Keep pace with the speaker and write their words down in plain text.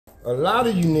A lot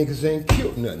of you niggas ain't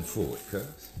killed nothing for it,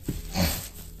 cuz.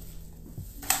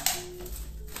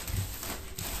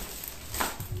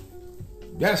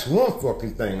 That's one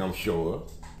fucking thing I'm sure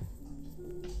of.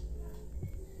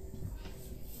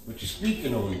 But you're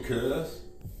speaking on it, cuz.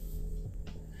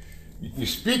 You're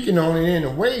speaking on it in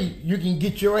a way you can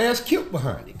get your ass killed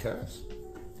behind it, cuz.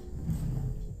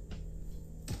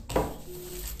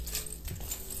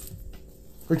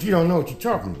 But you don't know what you're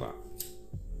talking about.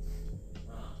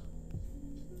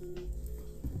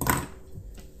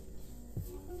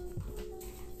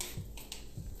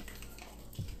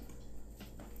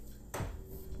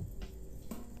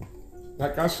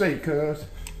 Like I say, cuz,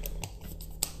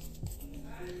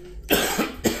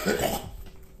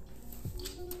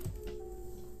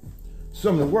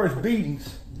 some of the worst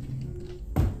beatings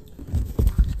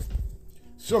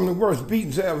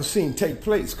I ever seen take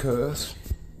place, cuz,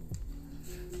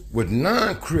 with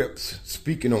non-Crips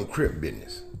speaking on Crip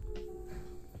business.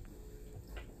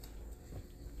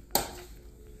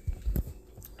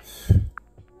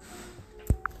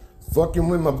 Fucking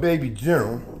with my baby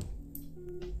general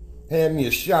had me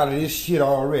a shot of this shit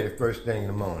already first thing in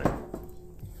the morning.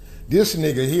 This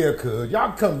nigga here, cuz,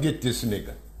 y'all come get this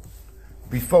nigga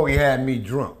before he had me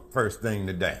drunk first thing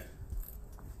today.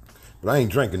 But I ain't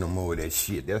drinking no more of that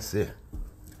shit, that's it.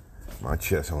 My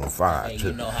chest on fire, hey, too.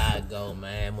 You know how it go,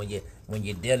 man. When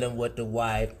you're dealing with the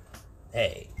wife,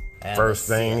 hey, first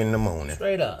thing in the morning.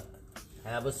 Straight up,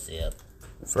 have a sip.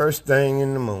 First thing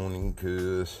in the morning,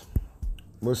 cuz.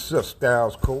 What's up,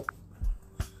 Styles Coat?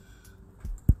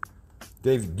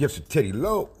 David Gibson, Teddy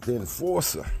Lowe, the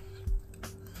enforcer.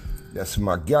 That's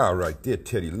my guy right there,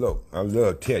 Teddy Lowe. I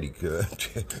love Teddy, cuz.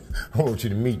 I want you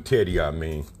to meet Teddy, I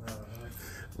mean.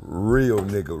 Real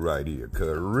nigga right here,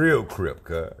 cuz. Real Crip,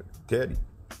 cuz. Teddy.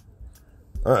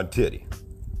 Teddy.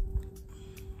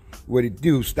 What it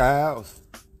do, Styles?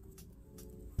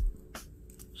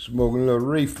 Smoking a little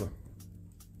reefer.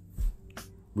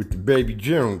 With the baby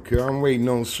general, cuz. I'm waiting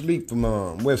on sleep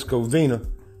from West Covina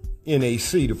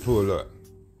NAC to pull up.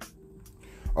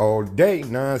 All day,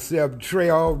 9-7 Trey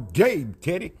all day,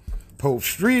 Teddy. Pope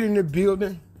Street in the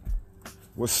building.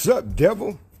 What's up,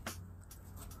 devil?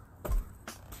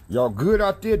 Y'all good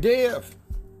out there, Dev?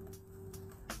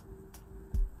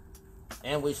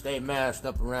 And we stay masked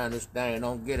up around this thing.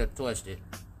 Don't get it twisted.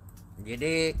 You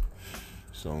dig?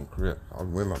 It's on Crip. I was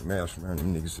wearing my mask around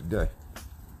them niggas today.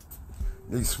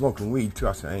 They smoking weed too.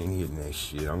 I said, I ain't hitting that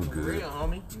shit. I'm good. For real,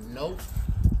 homie? Nope.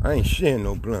 I ain't sharing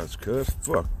no blunts, cuz.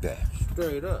 Fuck that.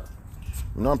 Straight up.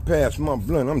 When I'm past my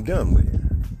blunt, I'm done with it.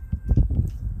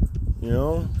 You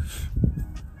know?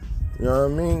 You know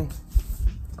what I mean?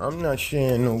 I'm not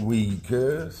sharing no weed,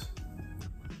 cuz.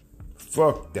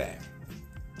 Fuck that.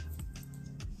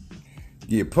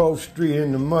 Yeah, Post Street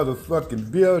in the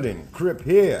motherfucking building. Crip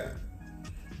here.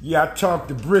 Yeah, I talked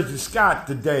to Bridget Scott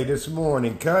today, this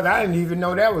morning, cuz. I didn't even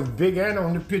know that was Big Ant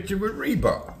on the picture with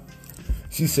Reebok.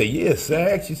 She said, yeah,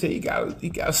 Sag. She said, he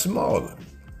got smaller.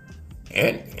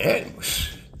 Ant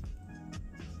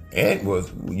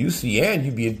was, you see Ant,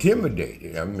 you be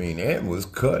intimidated. I mean, Ant was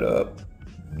cut up,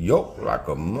 yoked like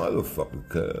a motherfucker,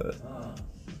 cuz.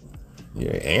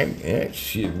 Yeah, Ant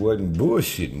shit wasn't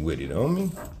bullshitting with it,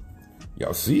 homie.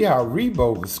 Y'all see how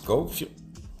Rebo was sculptured?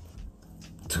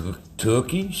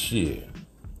 Tookie shit.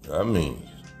 I mean,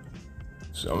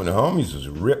 some of the homies was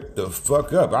ripped the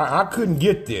fuck up. I couldn't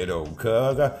get there though,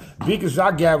 cuz. Because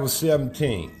I got with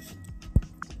 17s.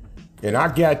 And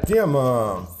I got them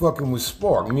fucking with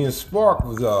Spark. Me and Spark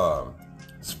was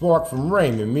Spark from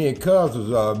Raymond. Me and Cuz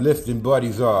was lifting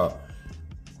buddies on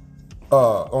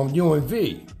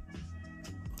UNV.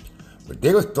 But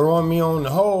they was throwing me on the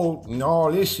hole and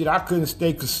all this shit. I couldn't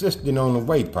stay consistent on the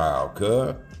weight pile,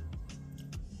 cuz.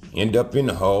 End up in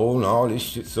the hole and all this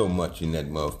shit so much in that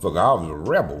motherfucker. I was a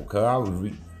rebel, cuz. I was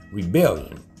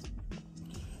rebellion.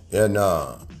 And,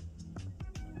 I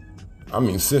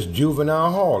mean, since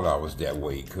juvenile hall, I was that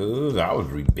way, cuz. I was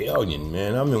rebellion,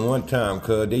 man. I mean, one time,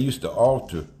 cuz, they used to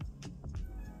alter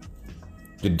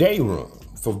the day room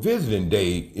for visiting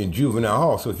day in juvenile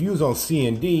hall. So if you was on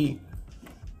C&D,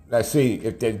 like say,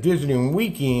 if that visiting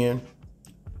weekend,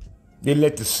 they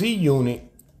let the C unit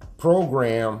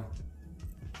program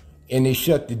and they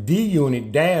shut the D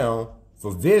unit down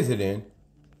for visiting.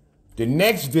 The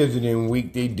next visiting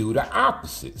week, they do the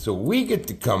opposite. So we get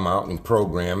to come out and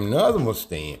program, and the other ones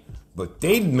stay in. But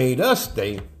they made us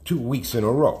stay 2 weeks in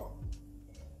a row.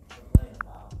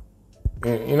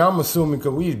 And I'm assuming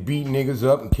because we just beat niggas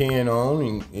up and carrying on,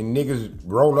 and niggas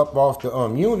roll up off the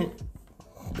unit,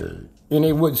 and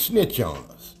they wouldn't snitch on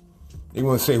us. They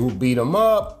wouldn't say who beat them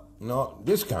up,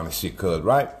 this kind of shit, cuz,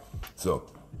 right? So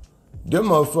Them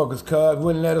motherfuckers, cuz,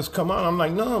 wouldn't let us come out. I'm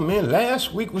like, no, man,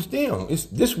 last week was them.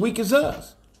 This week is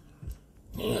us.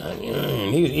 Yeah,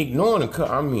 he was ignoring the cuz.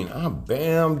 I mean, I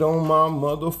bammed on my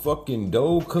motherfucking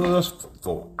door, cuz,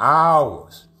 for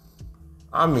hours.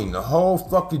 I mean, the whole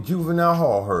fucking juvenile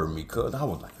hall heard me, cuz. I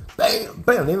was like, bam,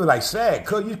 bam. They were like, sad,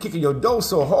 cuz, you kicking your door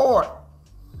so hard.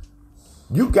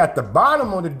 You got the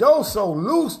bottom of the door so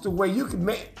loose the way you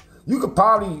could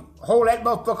probably hold that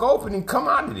motherfucker open and come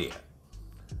out of there.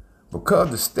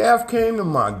 Because the staff came to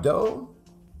my door,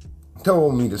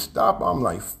 told me to stop. I'm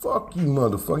like, fuck you,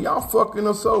 motherfucker. Y'all fucking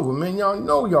us over, man. Y'all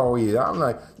know y'all is. I'm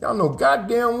like, y'all know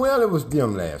goddamn well it was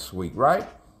them last week, right?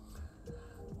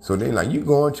 So they like, you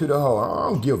going to the hall. I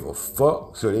don't give a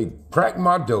fuck. So they cracked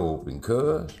my door open,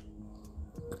 cuz.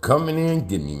 Coming in,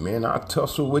 get me, man. I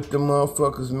tussle with the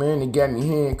motherfuckers, man. They got me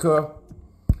handcuffed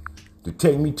to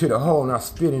take me to the hall, and I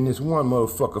spit in this one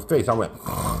motherfucker face. I went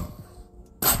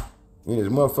in his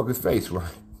motherfucker's face,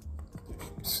 right?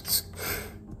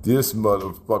 This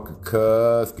motherfucker,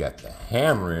 cuz, got the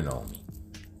hammering on me.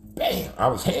 Bam! I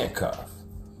was handcuffed.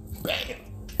 Bam!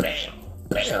 Bam!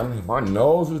 Bam! My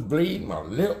nose was bleeding. My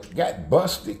lip got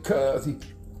busted, cuz.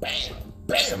 Bam!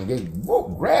 Bam! They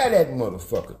grabbed that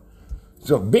motherfucker.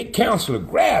 So big counselor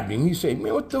grabbed him. He said,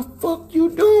 man, what the fuck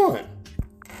you doing?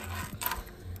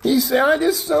 He said,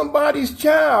 this is somebody's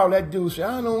child. That dude said,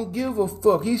 I don't give a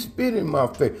fuck. He spit in my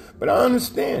face. But I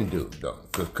understand, dude, though.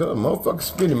 Because motherfucker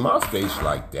spit in my face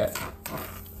like that.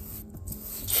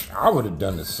 I would have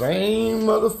done the same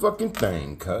motherfucking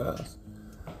thing, cuz.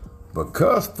 But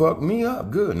cuz fucked me up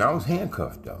good. And I was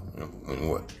handcuffed, though. And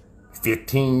what,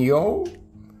 15-year-old?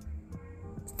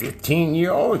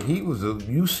 15-year-old, he was a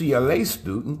UCLA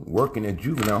student working at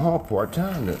juvenile hall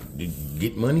part-time to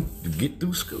get money to get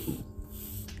through school.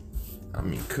 I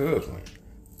mean, cuz went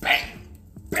bam,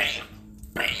 bam,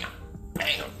 bam,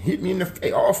 bam. Hit me in the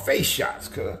face, all face shots,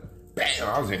 cuz. Bam,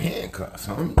 I was in handcuffs,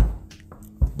 homie.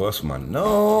 Bust my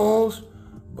nose,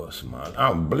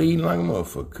 I was bleeding like a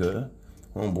motherfucker, cuz.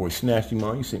 Homeboy snatched him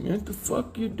on. He said, man, what the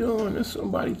fuck you doing? That's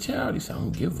somebody's child. He said, I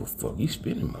don't give a fuck. He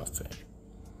spit in my face.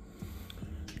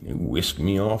 They whisked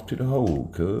me off to the hole,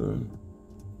 cuz.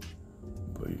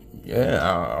 But yeah,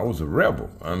 I was a rebel.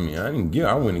 I mean,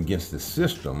 I went against the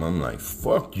system. I'm like,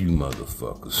 fuck you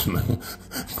motherfuckers, man.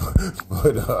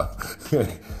 But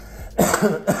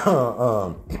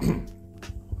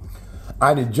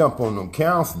I didn't jump on them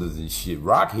counselors and shit.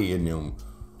 Rockhead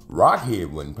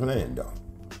wasn't playing though.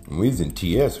 When we was in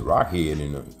TS, Rockhead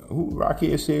who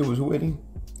Rockhead said was with him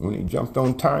when he jumped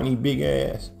on Tiny big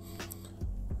ass.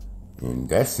 And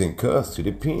that sent cuz to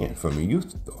the pen from the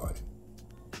youth authority.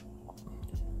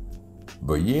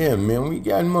 But yeah, man, we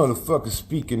got motherfuckers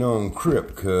speaking on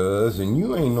Crip, cuz, and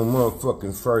you ain't no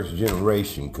motherfucking first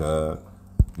generation, cuz,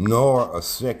 nor a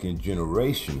second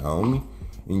generation, homie.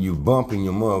 And you bumping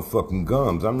your motherfucking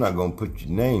gums. I'm not gonna put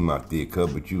your name out there,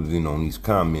 cuz, but you was in on these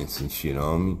comments and shit,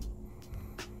 homie.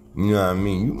 You know what I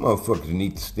mean? You motherfuckers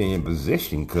need to stay in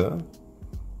position, cuz.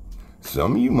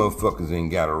 Some of you motherfuckers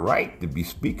ain't got a right to be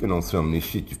speaking on some of this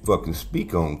shit you fucking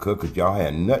speak on, cuz, cause y'all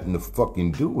had nothing to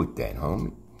fucking do with that,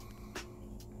 homie.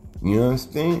 You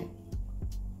understand?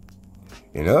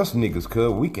 And us niggas,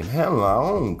 cuz, we can handle our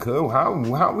own, cuz.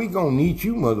 How we gonna need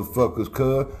you motherfuckers,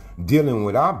 cuz, dealing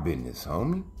with our business,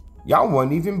 homie? Y'all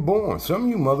wasn't even born. Some of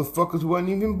you motherfuckers wasn't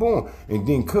even born. And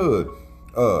then, cuz,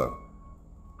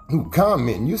 who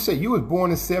commenting, you say you was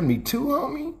born in 72,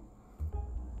 homie?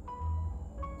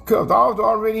 Cuz I was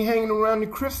already hanging around the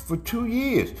Crips for 2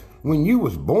 years when you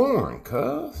was born,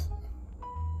 cuz.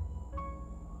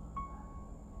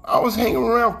 I was hanging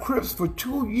around Crips for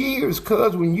 2 years,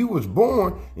 cuz, when you was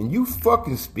born, and you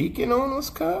fucking speaking on us,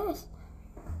 cuz.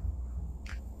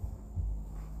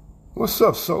 What's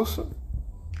up, Sosa?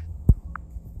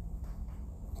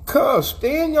 Cuz,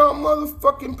 stay in y'all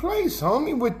motherfucking place,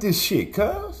 homie, with this shit,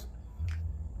 cuz.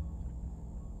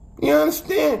 You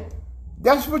understand?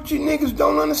 That's what you niggas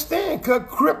don't understand, cuz.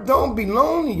 Crip don't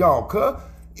belong to y'all, cuz.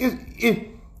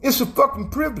 It's a fucking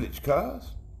privilege,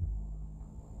 cuz.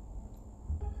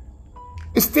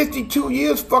 It's 52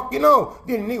 years fucking old.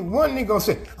 Then one nigga gonna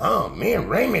say, oh man,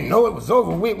 Raymond know it was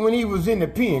over with when he was in the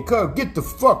pen, cuz. Get the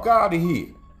fuck out of here.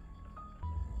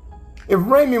 If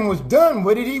Raymond was done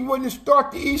with it, he wouldn't have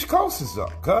started the East Coasters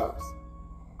up, cuz.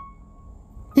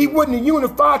 He wouldn't have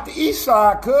unified the East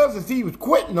Side, cuz, if he was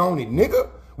quitting on it, nigga.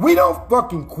 We don't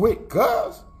fucking quit,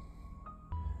 cuz.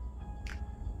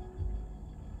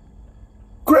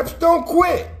 Crips don't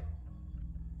quit.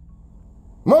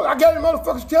 I got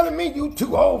motherfuckers telling me you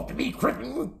too old to be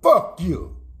crippin'. Fuck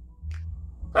you.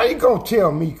 How you gonna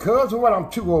tell me, cuz, what I'm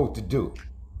too old to do?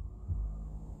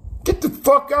 Get the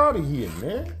fuck out of here,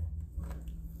 man.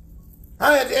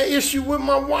 I had that issue with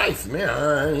my wife,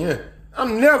 man.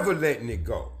 I'm never letting it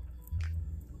go.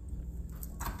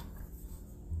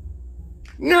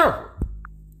 Never.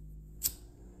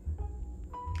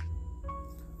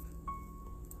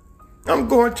 I'm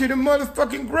going to the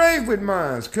motherfucking grave with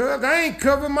mine, cuz I ain't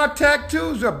covered my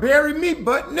tattoos or bury me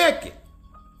butt naked.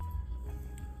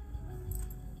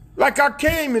 Like I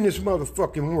came in this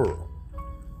motherfucking world.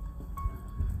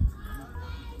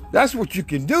 That's what you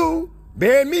can do.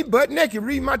 Bury me butt naked,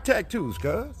 read my tattoos,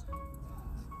 cuz.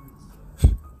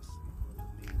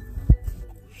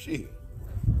 Shit.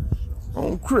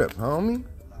 On Crip, homie.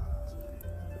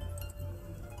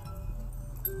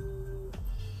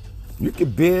 You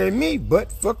can bury me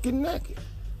butt fucking naked.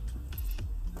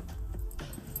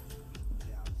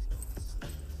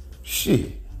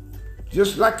 Shit.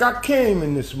 Just like I came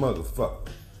in this motherfucker.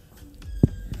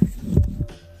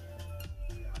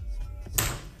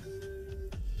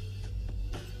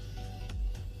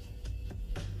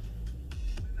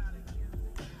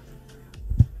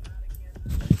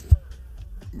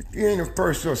 You ain't the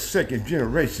first or second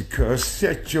generation, cuz.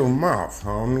 Shut your mouth,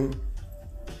 homie.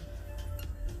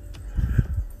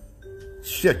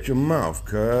 Shut your mouth,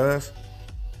 cuz.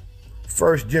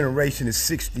 First generation is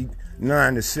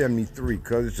 69 to 73,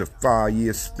 cuz it's a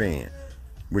 5-year span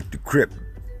with the Crip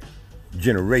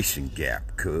generation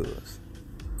gap, cuz.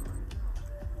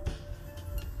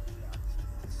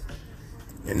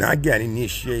 And I got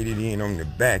initiated in on the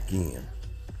back end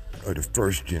of the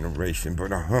first generation,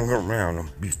 but I hung around them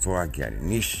before I got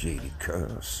initiated,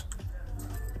 cuz.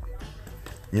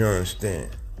 You understand?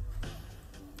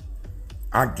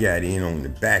 I got in on the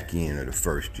back end of the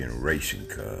first generation,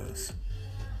 cuz.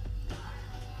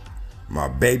 My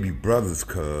baby brothers,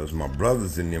 cuz, my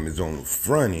brothers and them is on the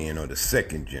front end of the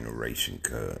second generation,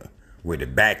 cuz. With the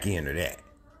back end of that.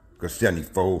 Cuz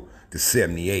 74 to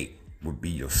 78 would be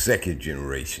your second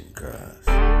generation, cuz.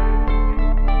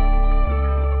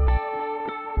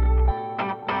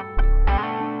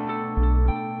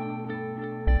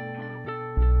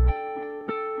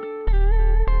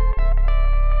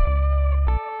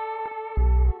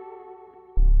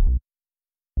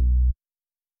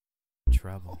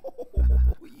 Trouble.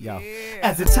 Yo.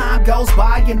 As the time goes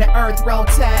by and the earth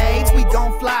rotates, we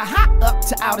gon' fly high up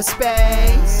to outer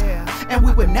space. And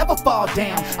we would never fall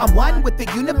down. I'm one with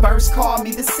the universe, call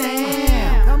me the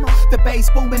sound. The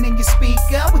bass booming in your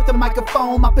speaker with the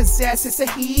microphone I possess, it's a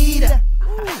heater.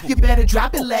 You better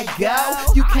drop it, let go.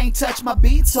 You can't touch my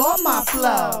beats or my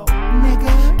flow,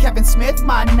 nigga. Kevin Smith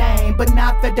my name, but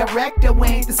not the director, we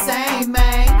ain't the same,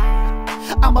 man.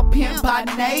 I'm a pimp by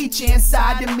nature,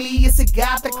 inside of me is a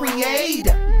God the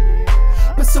creator.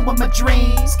 Pursuing my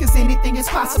dreams, cause anything is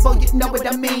possible, you know what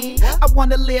I mean. I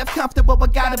wanna live comfortable,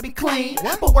 but gotta be clean.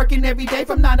 But working every day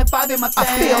from 9 to 5 in my thing.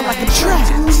 I feel like I'm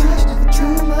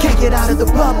trapped, can't get out of the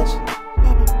bubble.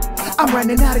 I'm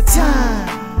running out of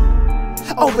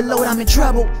time, overload, I'm in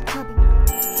trouble.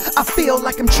 I feel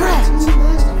like I'm trapped,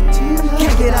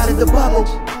 can't get out of the bubble.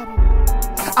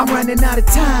 I'm running out of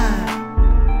time,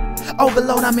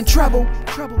 overload, I'm in trouble.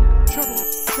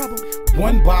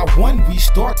 One by one we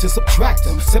start to subtract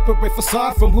them. Separate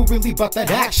facade from who really bought that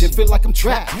action. Feel like I'm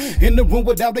trapped in the room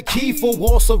without a key. Four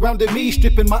walls surrounding me,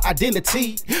 stripping my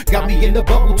identity. Got me in the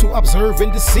bubble to observe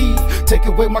and deceive. Take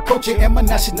away my culture and my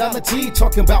nationality.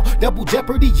 Talking about double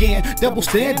jeopardy and double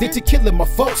standard to killing my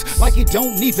folks like it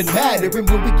don't even matter. And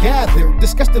when we gather,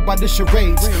 disgusted by the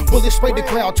charades, bullets spray the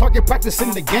crowd, target practice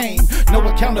in the game. No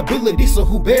accountability, so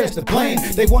who bears the blame?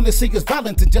 They want to see us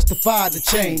violent and justify the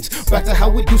change. Back to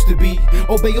how it used to be.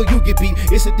 Obey or you get beat.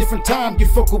 It's a different time. Your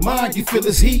focal mind, you feel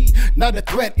his heat. Not a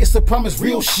threat, it's a promise,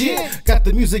 real shit. Got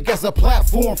the music as a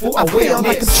platform for awareness. I feel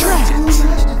like I'm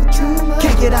trapped,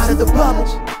 can't get out of the bubble.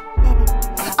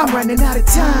 I'm running out of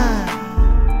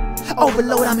time,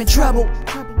 overload, I'm in trouble.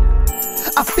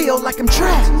 I feel like I'm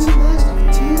trapped,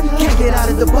 can't get out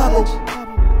of the bubble.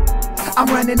 I'm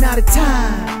running out of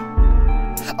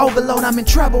time, overload, I'm in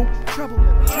trouble.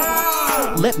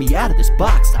 Let me out of this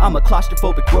box. I'm a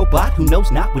claustrophobic robot who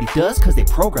knows not what he does, cause they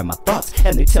program my thoughts.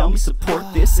 And they tell me support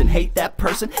this and hate that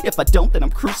person. If I don't, then I'm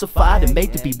crucified and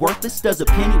made to be worthless. Does a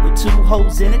penny with 2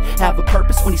 holes in it have a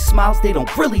purpose? When he smiles, they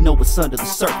don't really know what's under the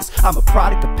surface. I'm a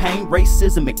product of pain,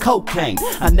 racism, and cocaine.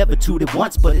 I never tooted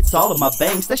once, but it's all in my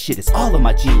veins. That shit is all in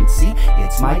my genes, see?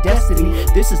 It's my destiny.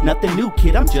 This is nothing new,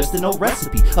 kid, I'm just an old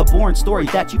recipe. A boring story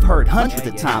that you've heard hundreds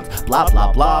of times. Blah,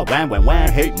 blah, blah, wham, wham,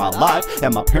 wham, hate my life.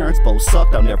 And my parents both sucked,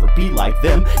 I'll never be like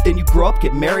them. Then you grow up,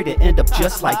 get married, and end up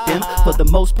just like them. For the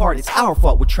most part, it's our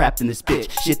fault we're trapped in this bitch.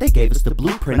 Shit, they gave us the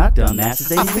blueprint, our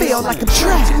dumbasses. I feel like I'm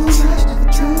trapped,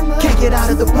 can't get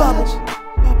out of the bubble.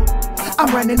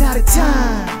 I'm running out of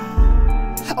time,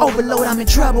 Overload, I'm in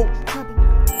trouble.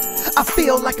 I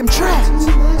feel like I'm trapped.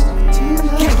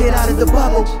 Can't get out of the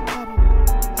bubble.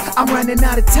 I'm running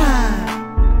out of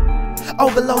time.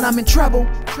 Overload, I'm in trouble.